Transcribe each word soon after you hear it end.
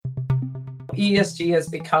ESG has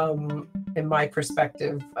become, in my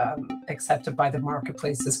perspective, accepted by the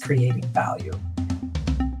marketplace as creating value.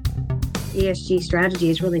 ESG strategy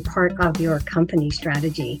is really part of your company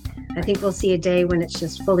strategy. I think we'll see a day when it's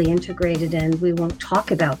just fully integrated and we won't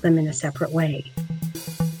talk about them in a separate way.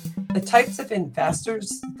 The types of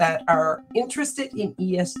investors that are interested in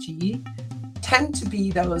ESG tend to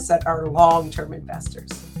be those that are long-term investors.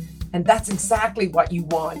 And that's exactly what you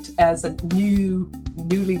want as a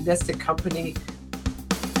newly listed company.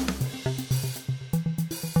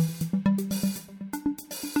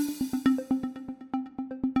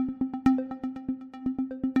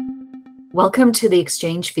 Welcome to the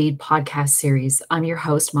Exchange Feed podcast series. I'm your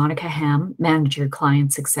host, Monica Ham, Manager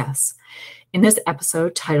Client Success. In this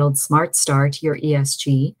episode titled Smart Start Your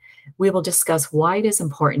ESG, we will discuss why it is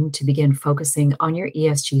important to begin focusing on your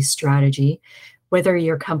ESG strategy, whether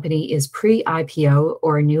your company is pre-IPO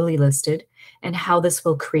or newly listed, and how this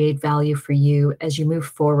will create value for you as you move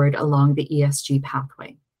forward along the ESG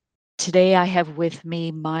pathway. Today, I have with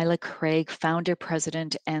me Mila Craig, founder,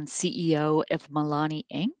 president, and CEO of Milani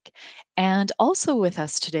Inc. And also with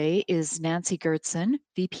us today is Nancy Gertson,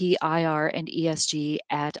 VP IR and ESG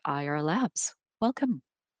at IR Labs. Welcome.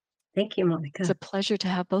 Thank you, Monica. It's a pleasure to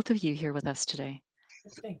have both of you here with us today.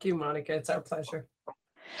 Thank you, Monica. It's our pleasure.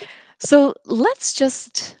 So let's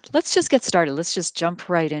just get started. Let's just jump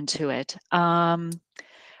right into it. We're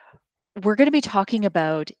going to be talking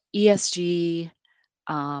about ESG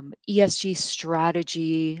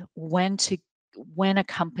strategy, when a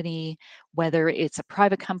company, whether it's a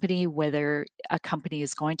private company, whether a company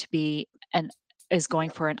is going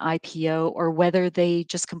for an IPO, or whether they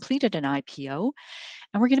just completed an IPO.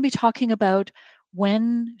 And we're going to be talking about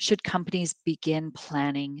when should companies begin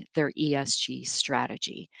planning their ESG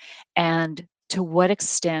strategy, and to what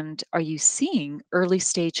extent are you seeing early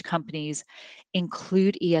stage companies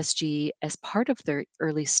include ESG as part of their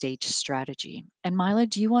early stage strategy? And Mila,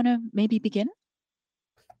 do you want to maybe begin?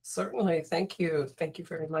 Certainly. Thank you. Thank you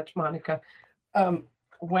very much, Monica.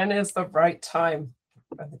 When is the right time?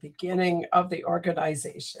 At the beginning of the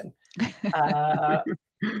organization.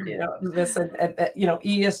 Listen,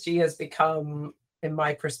 ESG has become, in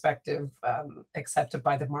my perspective, accepted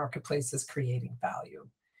by the marketplace as creating value.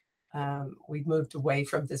 We've moved away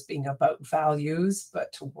from this being about values,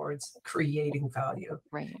 but towards creating value,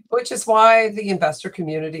 right? Which is why the investor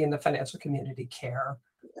community and the financial community care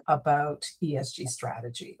about ESG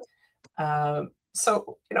strategy.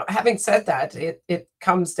 So, having said that, it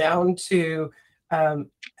comes down to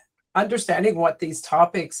understanding what these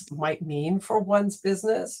topics might mean for one's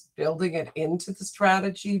business, building it into the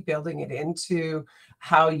strategy, building it into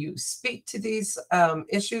how you speak to these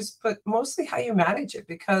issues, but mostly how you manage it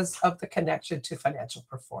because of the connection to financial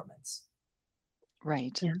performance.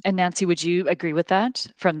 Right. Yeah. And Nancy, would you agree with that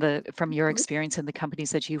from your experience in the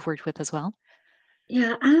companies that you've worked with as well?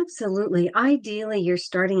 Yeah, absolutely. Ideally, you're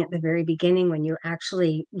starting at the very beginning when you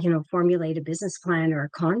actually, formulate a business plan or a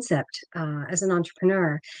concept as an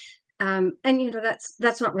entrepreneur. And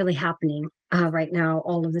that's not really happening right now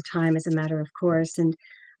all of the time, as a matter of course. And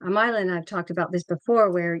Mila and I've talked about this before,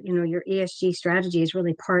 where your ESG strategy is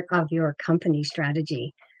really part of your company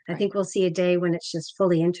strategy. I think we'll see a day when it's just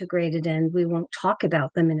fully integrated and we won't talk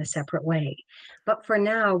about them in a separate way. But for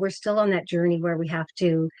now, we're still on that journey where we have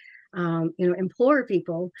to, implore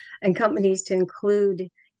people and companies to include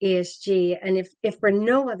ESG, and if for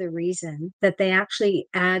no other reason that they actually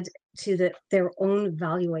add to their own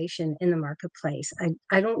valuation in the marketplace.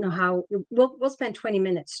 I don't know how we'll spend 20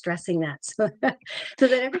 minutes stressing that so that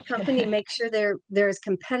every company makes sure they're as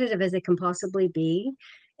competitive as they can possibly be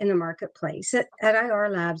in the marketplace. At IR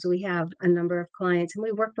Labs, we have a number of clients, and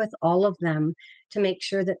we work with all of them to make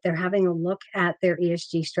sure that they're having a look at their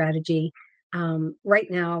ESG strategy. Right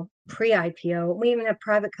now, pre-IPO, we even have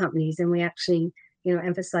private companies, and we actually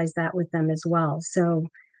emphasize that with them as well. So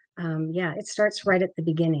it starts right at the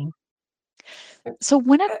beginning. So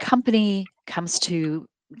when a company comes to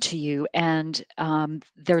you and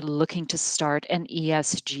they're looking to start an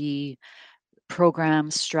ESG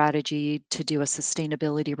program strategy to do a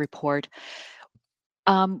sustainability report,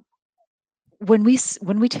 when we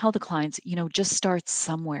tell the clients, just start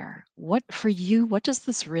somewhere, what does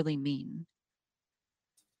this really mean?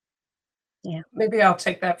 Yeah, maybe I'll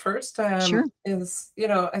take that first. Sure.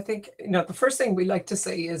 I think the first thing we like to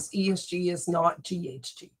say is ESG is not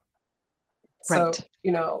GHG. Right.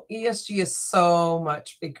 So, ESG is so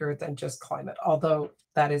much bigger than just climate, although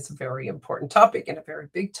that is a very important topic and a very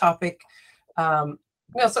big topic. So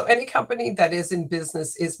any company that is in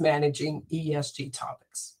business is managing ESG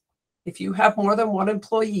topics. If you have more than one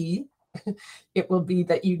employee, it will be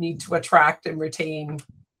that you need to attract and retain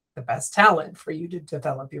the best talent for you to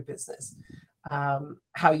develop your business,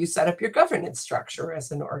 how you set up your governance structure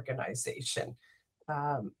as an organization.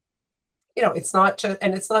 Um, it's not just,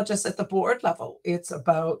 and it's not just at the board level. It's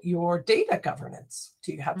about your data governance.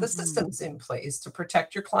 Do you have the systems in place to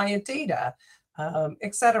protect your client data,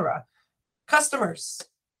 etc.? Customers.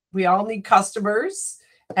 We all need customers.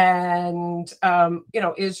 And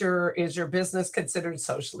is your business considered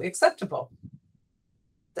socially acceptable?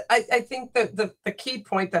 I think that the key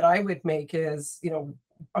point that I would make is,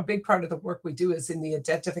 a big part of the work we do is in the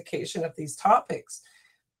identification of these topics.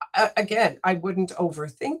 Again, I wouldn't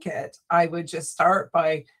overthink it. I would just start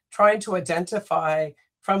by trying to identify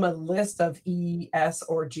from a list of E, S,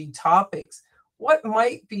 or G topics what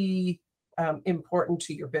might be important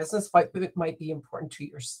to your business, what might be important to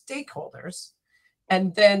your stakeholders.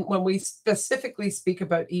 And then when we specifically speak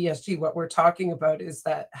about ESG, what we're talking about is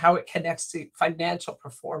that how it connects to financial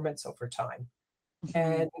performance over time.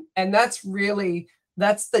 And that's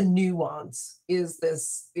the nuance, is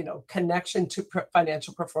this, connection to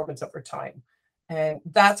financial performance over time. And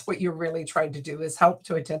that's what you're really trying to do, is help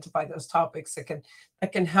to identify those topics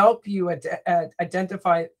that can help you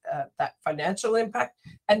identify that financial impact,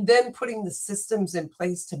 and then putting the systems in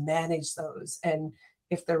place to manage those. And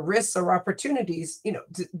if there are risks or opportunities,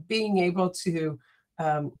 being able to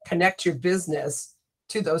connect your business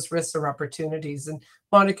to those risks or opportunities. And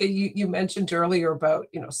Monica, you mentioned earlier about,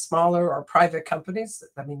 smaller or private companies.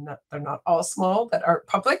 I mean, they're not all small that aren't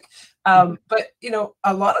public, but,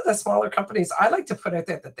 a lot of the smaller companies, I like to put out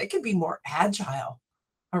there that they can be more agile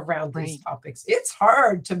around these topics. It's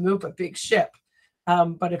hard to move a big ship.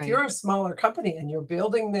 But if you're a smaller company and you're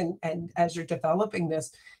building and as you're developing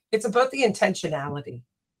this, it's about the intentionality.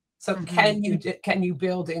 So can you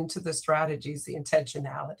build into the strategies the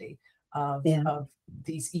intentionality of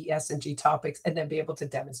these E, S, and G topics, and then be able to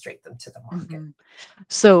demonstrate them to the market?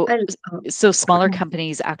 So smaller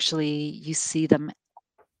companies, actually, you see them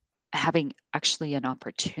having actually an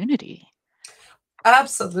opportunity.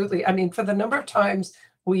 Absolutely. I mean, for the number of times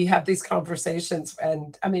we have these conversations,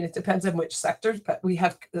 and I mean, it depends on which sectors, but we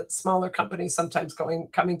have smaller companies sometimes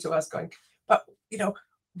coming to us going, but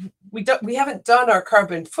we haven't done our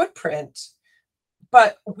carbon footprint,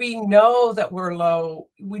 but we know that we're low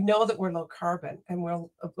carbon. And we're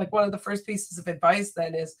like, one of the first pieces of advice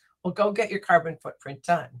then is, well, go get your carbon footprint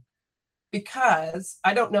done. Because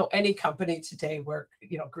I don't know any company today where,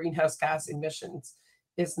 greenhouse gas emissions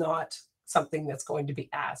is not something that's going to be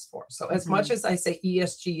asked for. So as much as I say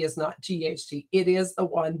ESG is not GHG, it is the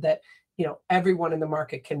one that, everyone in the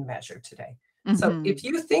market can measure today. So if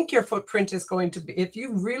you think your footprint is going to be, if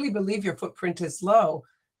you really believe your footprint is low,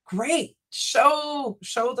 great. Show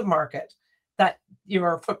the market that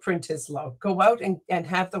your footprint is low. Go out and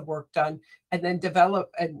have the work done, and then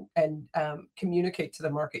develop and communicate to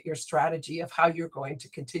the market your strategy of how you're going to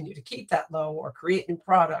continue to keep that low, or create new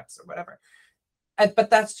products or whatever.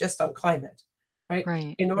 But that's just on climate,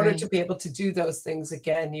 right? In order to be able to do those things,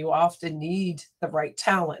 again, you often need the right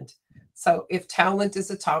talent. So if talent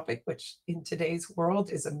is a topic, which in today's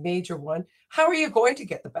world is a major one, how are you going to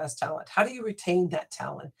get the best talent? How do you retain that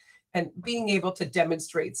talent? And being able to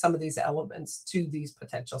demonstrate some of these elements to these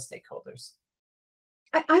potential stakeholders.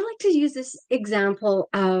 I like to use this example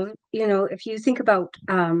of, if you think about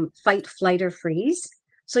fight, flight, or freeze.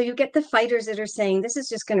 So you get the fighters that are saying, this is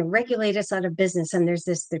just going to regulate us out of business. And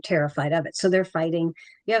they're terrified of it. So they're fighting.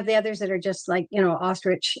 You have the others that are just like,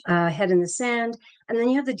 ostrich head in the sand. And then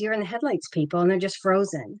you have the deer in the headlights people, and they're just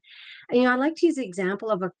frozen. And, I like to use the example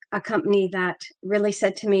of a company that really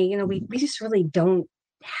said to me, we just really don't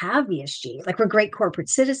have ESG. Like, we're great corporate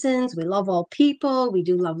citizens. We love all people. We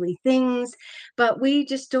do lovely things, but we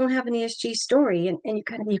just don't have an ESG story. And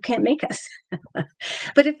you can't make us.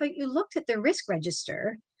 But if you looked at their risk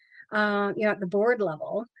register, at the board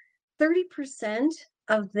level, 30%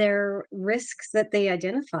 of their risks that they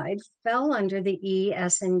identified fell under the E,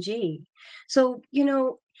 S, and G. So,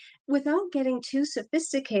 without getting too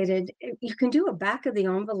sophisticated, you can do a back of the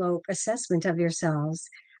envelope assessment of yourselves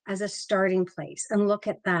as a starting place and look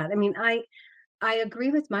at that. I mean, I agree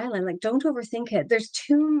with Myla, like, don't overthink it. There's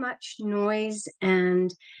too much noise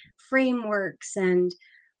and frameworks and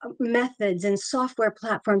methods and software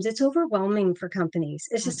platforms. It's overwhelming for companies.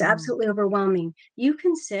 It's just absolutely overwhelming. You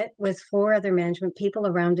can sit with 4 other management people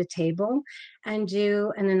around a table and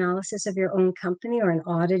do an analysis of your own company, or an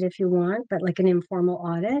audit if you want, but like an informal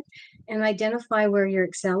audit, and identify where you're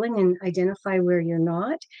excelling and identify where you're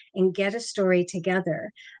not, and get a story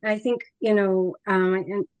together. And I think,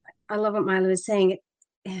 and I love what Myla was saying.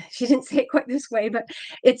 She didn't say it quite this way, but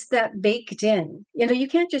it's that baked in. You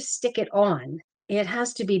can't just stick it on. It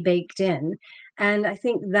has to be baked in. And I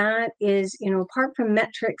think that is, apart from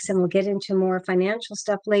metrics, and we'll get into more financial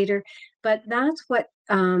stuff later, but that's what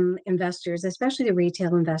investors, especially the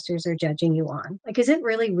retail investors, are judging you on. Like, is it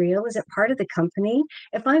really real? Is it part of the company?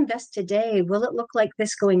 If I invest today, will it look like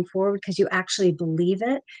this going forward because you actually believe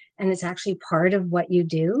it and it's actually part of what you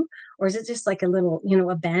do? Or is it just like a little,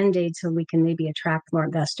 a band-aid so we can maybe attract more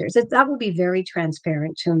investors? That will be very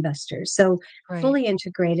transparent to investors. So Right. fully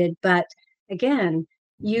integrated, but again,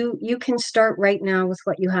 you can start right now with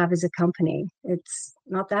what you have as a company. It's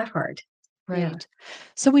not that hard. Yeah. Right.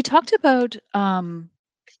 So we talked about some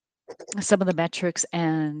of the metrics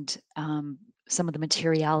and some of the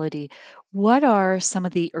materiality. What are some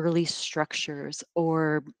of the early structures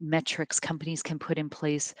or metrics companies can put in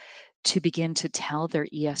place to begin to tell their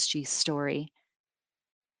ESG story?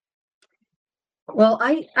 Well,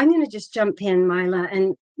 I'm going to just jump in, Mila,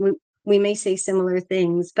 and we may say similar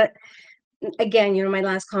things, but again, my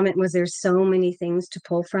last comment was there's so many things to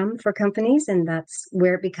pull from for companies, and that's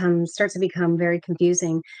where it starts to become very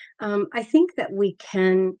confusing. I think that we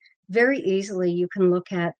can very easily, you can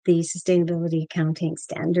look at the Sustainability Accounting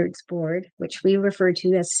Standards Board, which we refer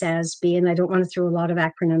to as SASB, and I don't want to throw a lot of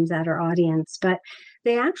acronyms at our audience, but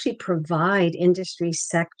they actually provide industry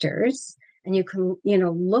sectors, and you can,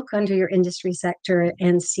 look under your industry sector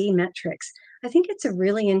and see metrics. I think it's a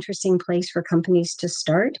really interesting place for companies to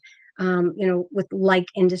start. With like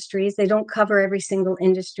industries. They don't cover every single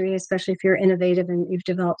industry, especially if you're innovative and you've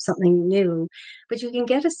developed something new, but you can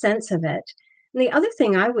get a sense of it. And the other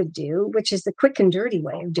thing I would do, which is the quick and dirty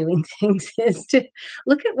way of doing things, is to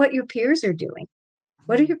look at what your peers are doing.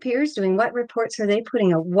 What are your peers doing? What reports are they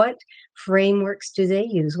putting out? What frameworks do they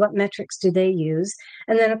use? What metrics do they use?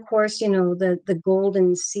 And then, of course, the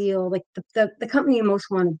golden seal, like the company you most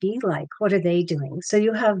want to be like, what are they doing? So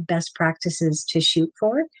you have best practices to shoot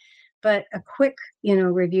for. But a quick,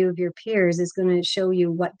 review of your peers is going to show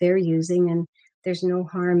you what they're using, and there's no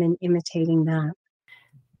harm in imitating that.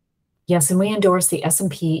 Yes, and we endorse the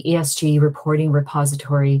S&P ESG reporting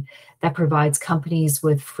repository that provides companies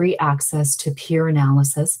with free access to peer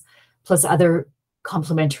analysis, plus other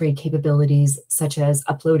complementary capabilities such as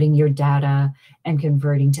uploading your data and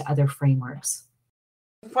converting to other frameworks.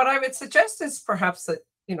 What I would suggest is perhaps that,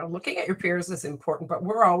 looking at your peers is important, but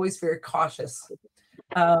we're always very cautious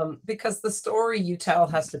because the story you tell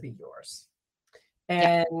has to be yours.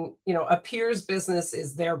 And, a peer's business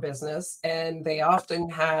is their business, and they often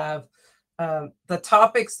have the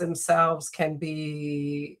topics themselves can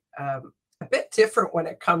be a bit different when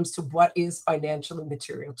it comes to what is financially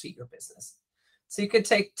material to your business. So you could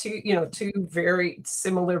take two very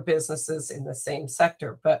similar businesses in the same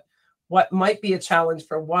sector, but what might be a challenge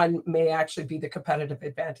for one may actually be the competitive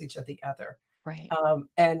advantage of the other. Right.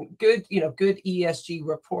 And good ESG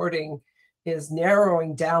reporting is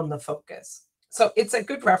narrowing down the focus. So it's a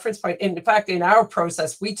good reference point. In fact, in our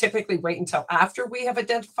process, we typically wait until after we have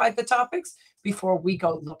identified the topics before we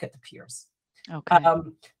go look at the peers. Okay.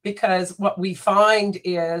 Because what we find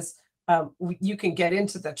is you can get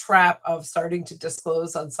into the trap of starting to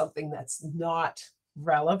disclose on something that's not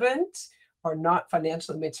relevant or not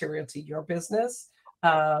financially material to your business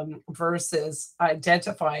versus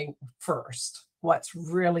identifying first what's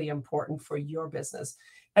really important for your business.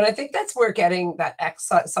 And I think that's where getting that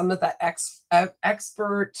some of that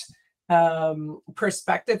expert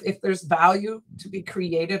perspective, if there's value to be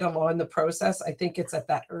created along the process, I think it's at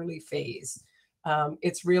that early phase.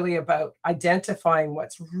 It's really about identifying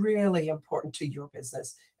what's really important to your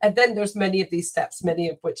business. And then there's many of these steps, many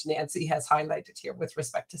of which Nancy has highlighted here with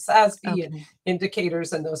respect to SASB and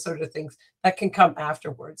indicators and those sort of things that can come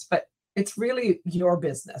afterwards. But it's really your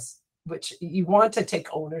business, which you want to take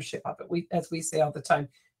ownership of it. As we say all the time,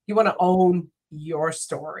 you want to own your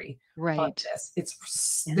story on this.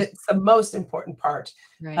 It's the most important part.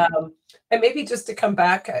 Right. And maybe just to come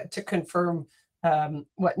back to confirm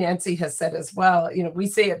what Nancy has said as well, we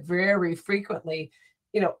say it very frequently,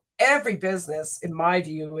 every business, in my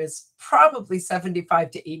view, is probably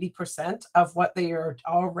 75 to 80% of what they are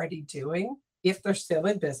already doing, if they're still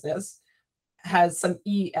in business, has some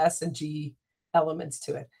E, S, and G elements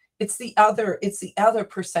to it. It's the other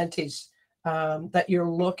percentage that you're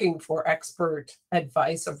looking for expert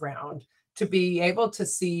advice around to be able to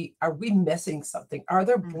see, are we missing something? Are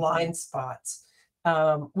there blind spots?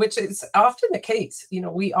 Which is often the case.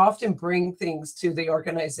 We often bring things to the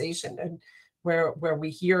organization and where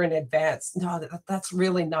we hear in advance, no, that's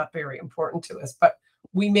really not very important to us, but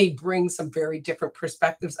we may bring some very different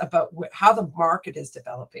perspectives about how the market is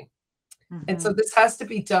developing. And so Mhm. this has to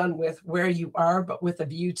be done with where you are, but with a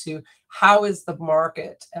view to how is the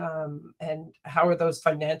market, and how are those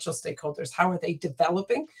financial stakeholders? How are they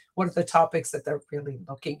developing? What are the topics that they're really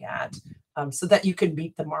looking at, so that you can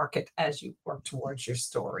meet the market as you work towards your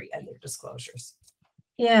story and your disclosures.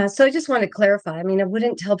 Yeah, so I just want to clarify. I mean, I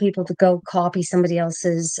wouldn't tell people to go copy somebody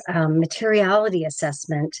else's materiality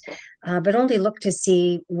assessment, but only look to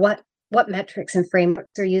see what metrics and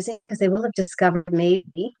frameworks they're using, because they will have discovered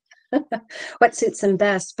maybe what suits them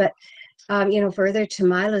best. But further to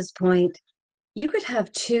Mila's point, you could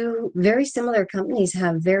have two very similar companies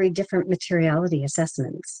have very different materiality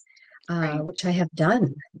assessments, Right. which I have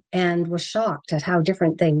done and was shocked at how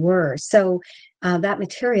different they were. So that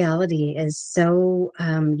materiality is so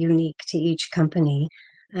unique to each company.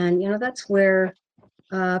 And, that's where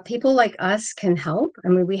people like us can help. I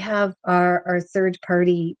mean, we have our third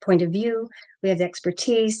party point of view, we have the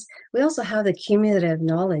expertise, we also have the cumulative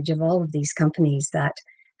knowledge of all of these companies that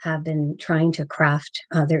have been trying to craft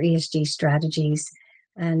their ESG strategies.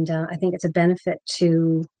 And I think it's a benefit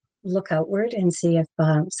to look outward and see if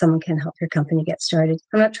someone can help your company get started.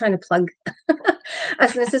 I'm not trying to plug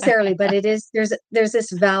us necessarily, but it is there's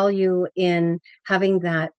this value in having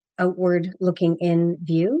that outward looking in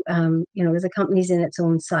view. The company's in its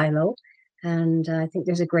own silo, and I think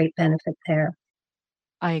there's a great benefit there.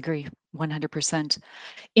 I agree 100%.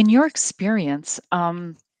 In your experience,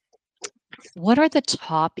 what are the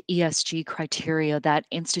top ESG criteria that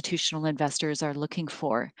institutional investors are looking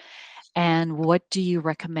for? And what do you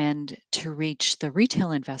recommend to reach the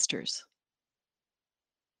retail investors?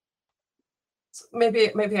 So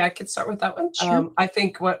maybe I could start with that one. Sure. I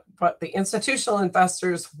think what the institutional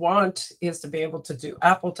investors want is to be able to do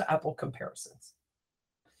apple to apple comparisons.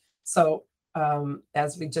 So,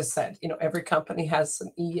 as we just said, every company has some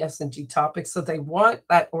E, S, and G topics. So they want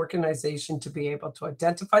that organization to be able to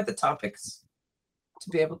identify the topics, to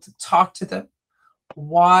be able to talk to them.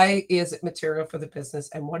 Why is it material for the business,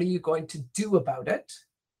 and what are you going to do about it?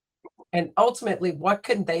 And ultimately, what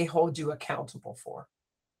can they hold you accountable for?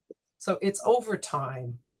 So it's over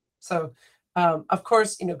time. So, of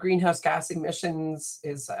course, greenhouse gas emissions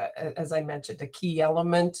is, as I mentioned, a key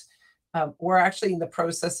element. We're actually in the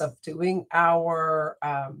process of doing our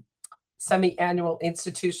semi-annual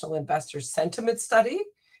institutional investor sentiment study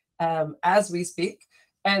as we speak.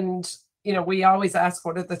 And, we always ask,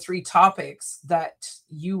 what are the three topics that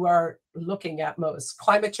you are looking at most?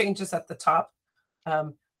 Climate change is at the top.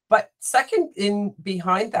 But second in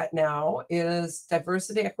behind that now is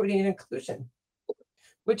diversity, equity, and inclusion,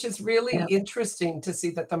 which is really Yeah. interesting to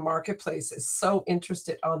see that the marketplace is so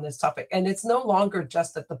interested on this topic. And it's no longer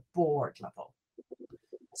just at the board level.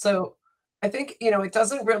 So I think, it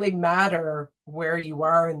doesn't really matter where you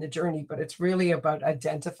are in the journey, but it's really about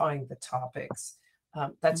identifying the topics.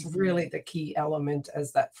 That's Mhm. really the key element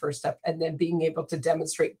as that first step. And then being able to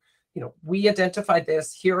demonstrate, we identified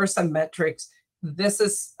this, here are some metrics, this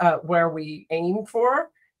is where we aim for,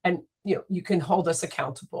 and you can hold us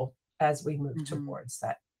accountable as we move Mhm. towards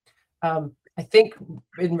that. I think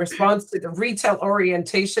in response to the retail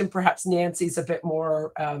orientation, perhaps Nancy's a bit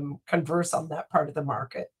more converse on that part of the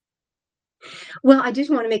market. Well, I did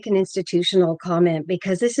want to make an institutional comment,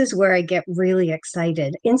 because this is where I get really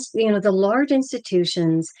excited. The large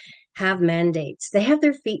institutions have mandates. They have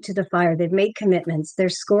their feet to the fire. They've made commitments. They're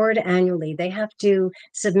scored annually. They have to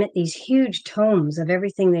submit these huge tomes of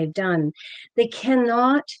everything they've done. They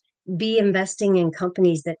cannot be investing in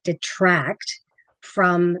companies that detract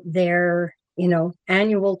from their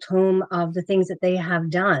annual tome of the things that they have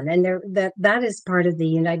done. And that is part of the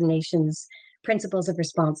United Nations principles of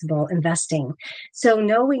responsible investing. So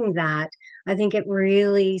knowing that, I think it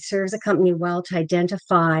really serves a company well to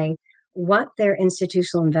identify what their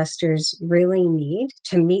institutional investors really need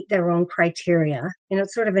to meet their own criteria.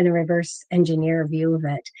 It's sort of in a reverse engineer view of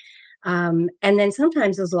it. And then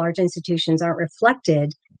sometimes those large institutions aren't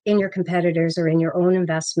reflected in your competitors or in your own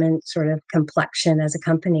investment sort of complexion as a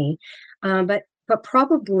company. But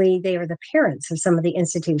probably they are the parents of some of the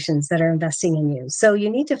institutions that are investing in you. So you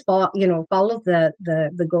need to follow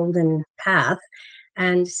the golden path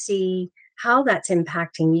and see how that's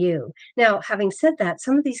impacting you. Now, having said that,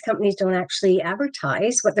 some of these companies don't actually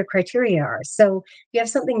advertise what their criteria are. So you have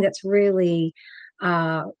something that's really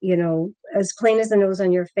as plain as the nose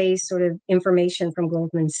on your face sort of information from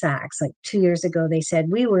Goldman Sachs. Like 2 years ago, they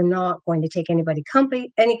said, we were not going to take any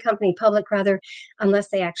company public rather, unless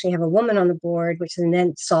they actually have a woman on the board, which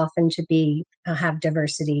then softened to be have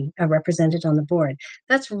diversity represented on the board.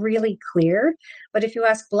 That's really clear. But if you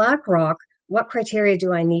ask BlackRock, what criteria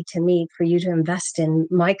do I need to meet for you to invest in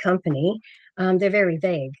my company? They're very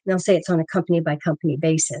vague. They'll say it's on a company by company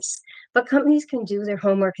basis, but companies can do their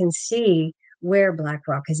homework and see where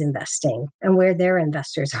BlackRock is investing and where their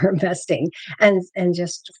investors are investing, and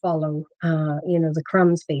just follow, the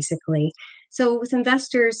crumbs basically. So with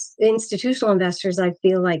investors, institutional investors, I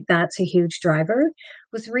feel like that's a huge driver.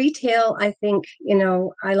 With retail, I think,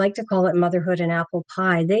 I like to call it motherhood and apple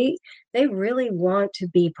pie. They really want to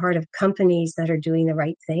be part of companies that are doing the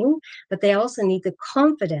right thing, but they also need the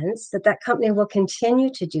confidence that that company will continue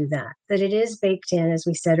to do that, that it is baked in, as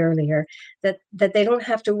we said earlier, that they don't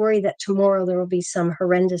have to worry that tomorrow there will be some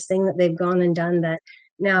horrendous thing that they've gone and done that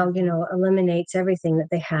now, eliminates everything that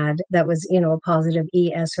they had that was, a positive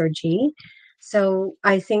E, S, or G. So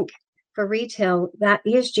I think for retail, that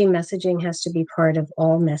ESG messaging has to be part of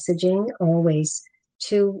all messaging always,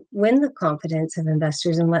 to win the confidence of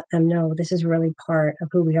investors and let them know this is really part of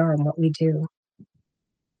who we are and what we do.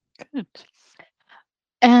 Good.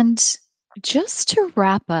 And just to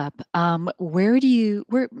wrap up, where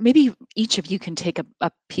maybe each of you can take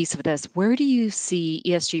a piece of this. Where do you see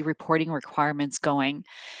ESG reporting requirements going?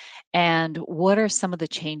 And what are some of the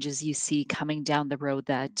changes you see coming down the road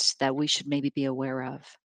that we should maybe be aware of?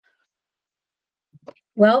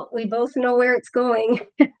 Well, we both know where it's going.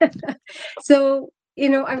 So,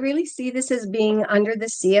 I really see this as being under the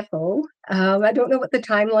CFO. I don't know what the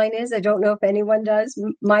timeline is. I don't know if anyone does.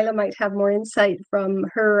 Mila might have more insight from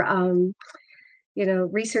her,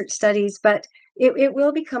 research studies, but it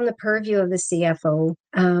will become the purview of the CFO.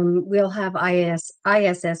 We'll have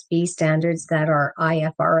ISSB standards that are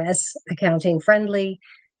IFRS accounting friendly,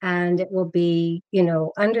 and it will be,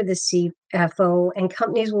 under the CFO, and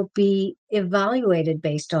companies will be evaluated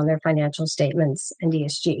based on their financial statements and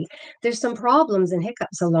ESG. There's some problems and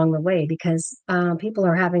hiccups along the way because people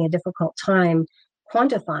are having a difficult time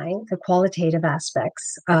quantifying the qualitative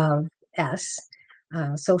aspects of S.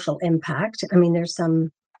 Social impact. I mean, there's some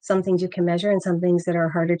things you can measure and some things that are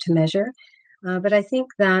harder to measure. But I think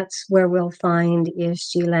that's where we'll find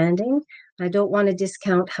ESG landing. I don't want to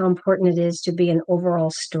discount how important it is to be an overall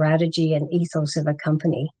strategy and ethos of a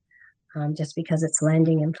company, just because it's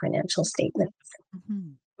landing in financial statements.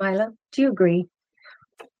 Mhm. Mila, do you agree?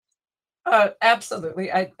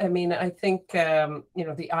 Absolutely. I mean, I think,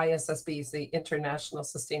 the ISSBs, the International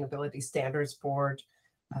Sustainability Standards Board,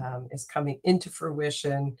 is coming into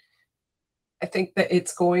fruition. I think that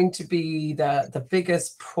it's going to be the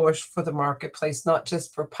biggest push for the marketplace, not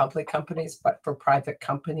just for public companies, but for private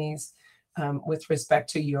companies, with respect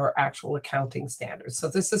to your actual accounting standards. So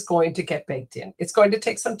this is going to get baked in. It's going to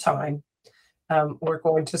take some time. We're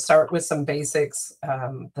going to start with some basics.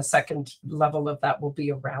 The second level of that will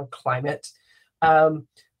be around climate.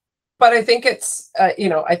 But I think it's,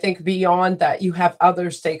 I think beyond that, you have other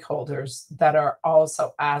stakeholders that are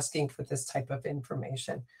also asking for this type of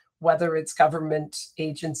information, whether it's government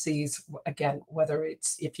agencies, again, whether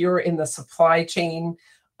it's, if you're in the supply chain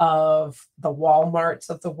of the Walmarts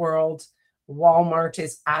of the world, Walmart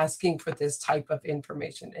is asking for this type of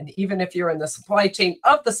information. And even if you're in the supply chain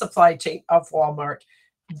of Walmart,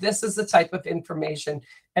 this is the type of information.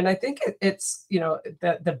 And I think it's,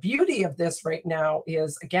 the beauty of this right now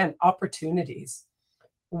is, again, opportunities.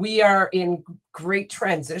 We are in great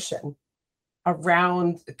transition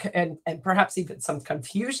around, and perhaps even some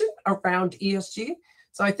confusion around ESG.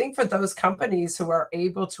 So I think for those companies who are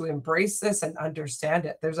able to embrace this and understand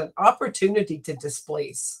it, there's an opportunity to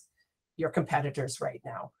displace your competitors right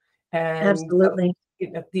now. And Absolutely.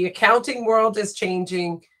 The accounting world is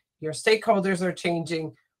changing, your stakeholders are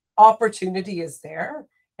changing, opportunity is there.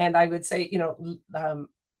 And I would say,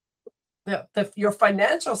 your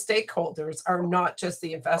financial stakeholders are not just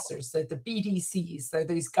the investors, they're the BDCs, they're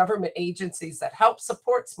these government agencies that help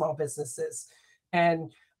support small businesses.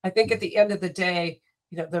 And I think at the end of the day,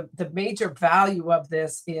 the major value of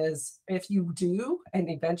this is, if you do, and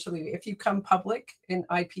eventually if you come public in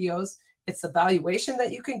IPOs, it's the valuation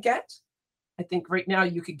that you can get. I think right now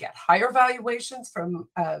you could get higher valuations from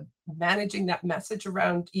managing that message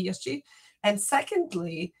around ESG. And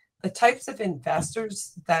secondly, the types of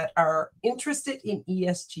investors that are interested in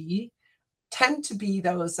ESG tend to be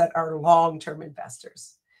those that are long-term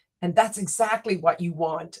investors. And that's exactly what you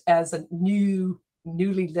want as a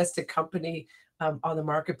newly listed company on the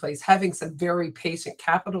marketplace, having some very patient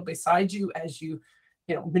capital beside you as you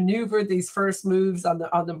maneuver these first moves on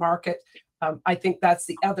the market. I think that's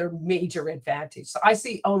the other major advantage. So I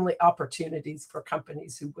see only opportunities for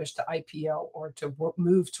companies who wish to IPO or to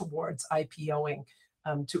move towards IPOing,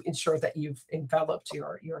 to ensure that you've enveloped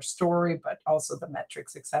your story, but also the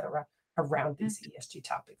metrics, et cetera, around these ESG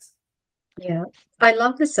topics. Yeah, I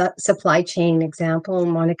love the supply chain example,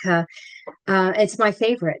 Monica. It's my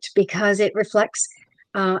favorite because it reflects,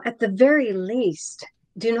 at the very least,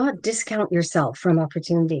 do not discount yourself from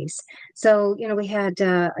opportunities. So, we had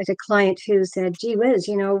a client who said, gee whiz,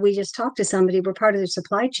 we just talked to somebody, we're part of their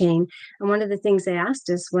supply chain. And one of the things they asked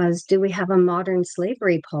us was, do we have a modern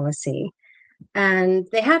slavery policy? And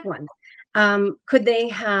they had one. Could they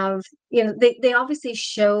have, they obviously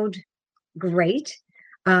showed great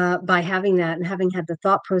by having that and having had the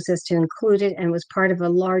thought process to include it and was part of a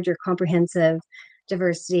larger comprehensive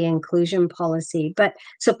diversity inclusion policy. But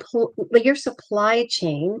your supply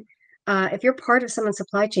chain, if you're part of someone's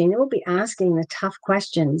supply chain, they will be asking the tough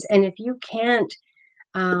questions. And if you can't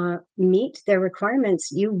meet their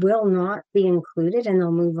requirements, you will not be included and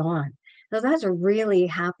they'll move on. So that's really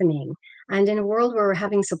happening. And in a world where we're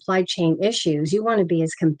having supply chain issues, you want to be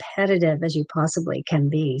as competitive as you possibly can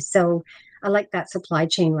be. So I like that supply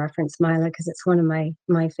chain reference, Mila, because it's one of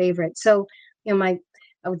my favorites. So,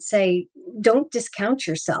 I would say, don't discount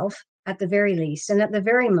yourself at the very least. And at the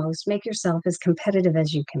very most, make yourself as competitive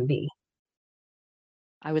as you can be.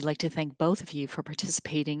 I would like to thank both of you for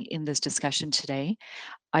participating in this discussion today.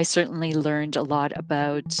 I certainly learned a lot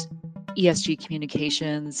about ESG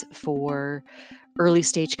communications for early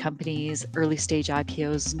stage companies, early stage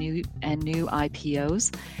IPOs, new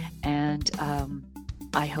IPOs, and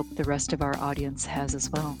I hope the rest of our audience has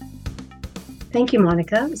as well. Thank you,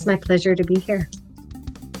 Monica. It's my pleasure to be here.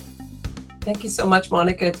 Thank you so much,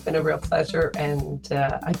 Monica. It's been a real pleasure, and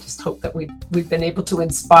I just hope that we've been able to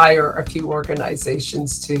inspire a few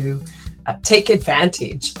organizations to take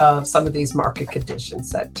advantage of some of these market conditions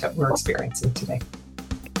that we're experiencing today.